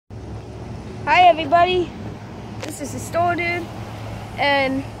Hi everybody, this is the store dude,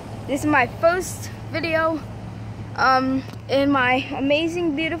 and this is my first video in my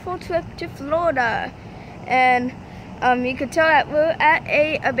amazing beautiful trip to Florida. And you can tell that we're at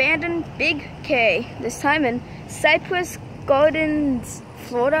a abandoned Big K, this time in Cypress Gardens,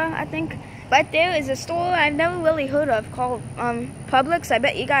 Florida, I think. Right there is a store I've never really heard of called Publix. I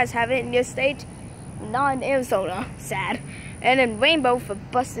bet you guys have it in your state. Not in Arizona, sad. And then Rainbow for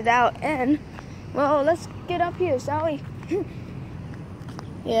busted out. And well, let's get up here, shall we?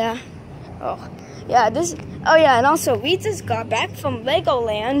 Yeah. Oh yeah, and also we just got back from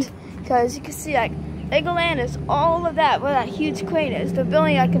Legoland, because you can see like Legoland is all of that where that huge crane is. They're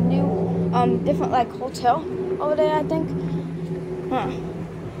building like a new different like hotel over there, I think.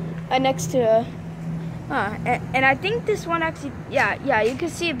 Right next to and I think this one actually, yeah, you can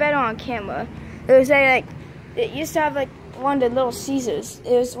see it better on camera. It was it used to have like one of the Little Caesars.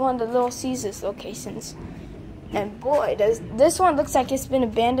 It was one of the Little Caesars locations. And boy, this one looks like it's been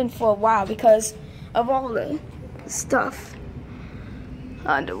abandoned for a while because of all the stuff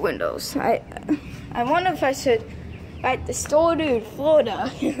on the windows. I wonder if I should write the store dude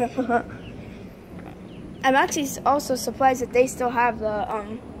Florida. I'm actually also surprised that they still have the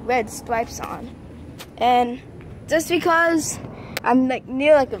red stripes on. And just because I'm like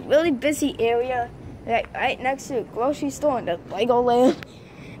near like a really busy area, like right next to a grocery store in the Legoland,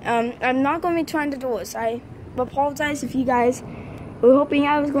 I'm not going to be trying the doors. I apologize if you guys were hoping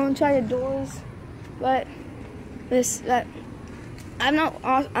I was going to try the doors, but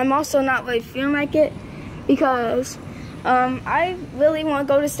I'm also not really feeling like it, because I really want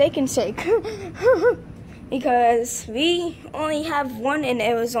to go to Steak and Shake because we only have one in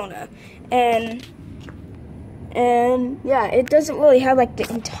Arizona, and yeah, it doesn't really have like the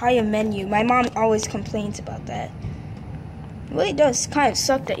entire menu. My mom always complains about that. It really does kind of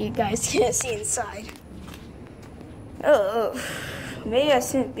suck that you guys can't see inside. Oh, maybe I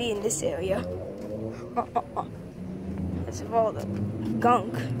shouldn't be in this area. That's of all the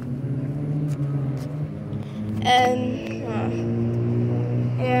gunk. And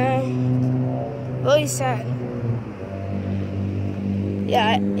yeah, really sad.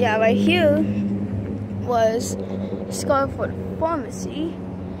 Yeah, right here was Scarford Pharmacy.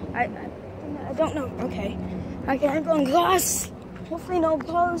 I don't know. Okay, I'm going glass. Hopefully no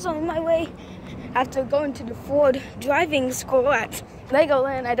cars on my way. After going to the Ford driving school at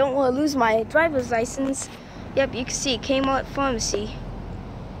Legoland, I don't want to lose my driver's license. Yep, you can see Kmart Pharmacy.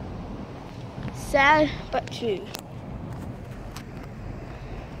 Sad but true.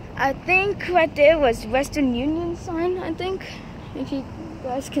 I think right there was Western Union sign, I think. If you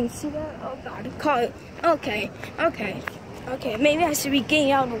guys can see that. Oh god, a car. Okay, maybe I should be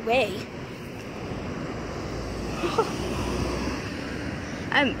getting out of the way.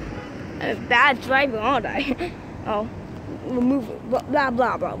 I'm a bad driver, aren't I? Oh, remove it. Blah,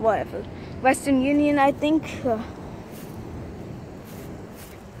 blah, blah, whatever. Western Union, I think.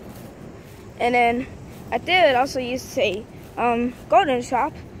 And then, right there, it also used to say, Golden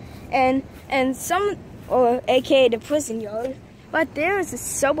Shop. And some, or aka the prison yard. But there is a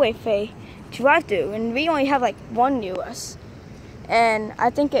Subway drive-thru, and we only have like one near us. And I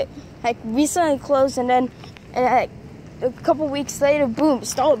think it like recently closed, and then like a couple weeks later, boom,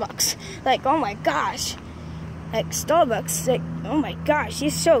 Starbucks. Like, oh my gosh. Like, Starbucks, like, oh my gosh,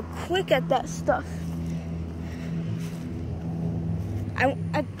 he's so quick at that stuff.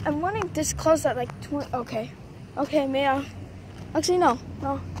 I'm wanting this close at like 20, okay, may I? Actually, no,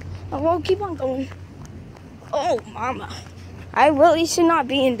 we'll keep on going. Oh, mama. I really should not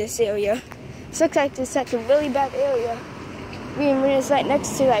be in this area. This looks like this like a really bad area. Being right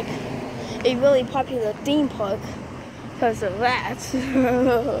next to like a really popular theme park. Because of that.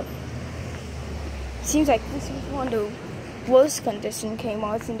 Seems like this was one of the worst condition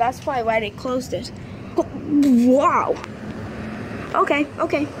Kmart's, and that's probably why they closed it. Oh, wow. Okay.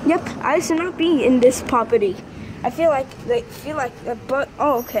 Yep, I should not be in this property. I feel like the bug.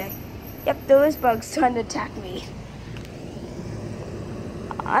 Oh, okay. Yep, there is bugs trying to attack me.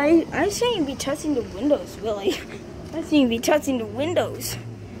 I shouldn't be touching the windows, really. I shouldn't be touching the windows.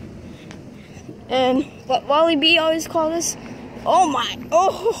 And what Wally B always called us.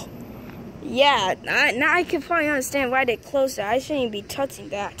 Oh, yeah. Now I can probably understand why they closed it. I shouldn't be touching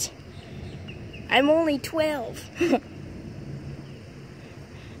that. I'm only 12.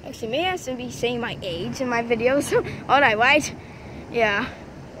 Actually, maybe I shouldn't be saying my age in my videos. Alright, right? Yeah.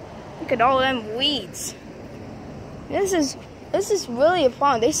 Look at all them weeds. This is really a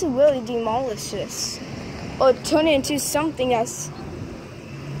problem. They should really demolish this, or turn it into something else.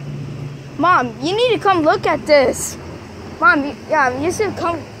 Mom, you need to come look at this. Mom, you should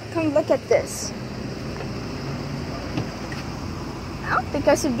come come look at this. I don't think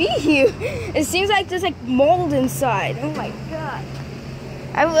I should be here. It seems like there's like mold inside. Oh my god.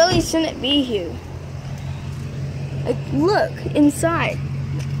 I really shouldn't be here. Like, look inside.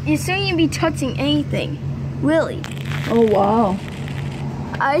 You shouldn't be touching anything. Really. Oh wow.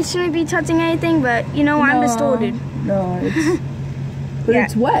 I shouldn't be touching anything, but you know, I'm distorted. No, it's but Yeah.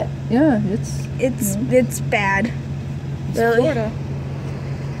 it's wet. Yeah, It's bad. It's Really? Florida.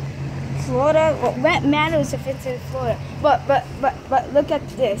 Florida, well, wet matters if it's in Florida. But look at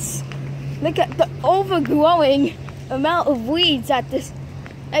this. Look at the overgrowing amount of weeds at this.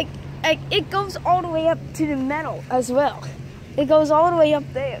 Like it goes all the way up to the metal as well. It goes all the way up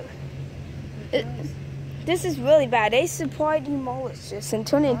there. This is really bad. They should probably demolish this and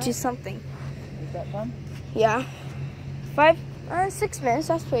turn it into something. Is that fun? Yeah. 6 minutes,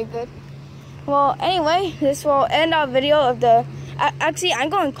 that's pretty good. Well, anyway, this will end our video of the, actually, I'm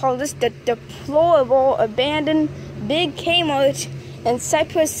going to call this the deplorable, abandoned, big Kmart and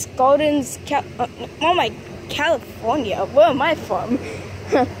Cypress Gardens, California. Where am I from?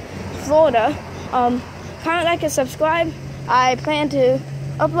 Florida. Comment, like, and subscribe. I plan to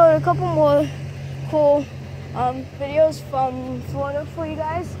upload a couple more cool videos from Florida for you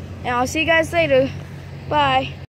guys. And I'll see you guys later. Bye.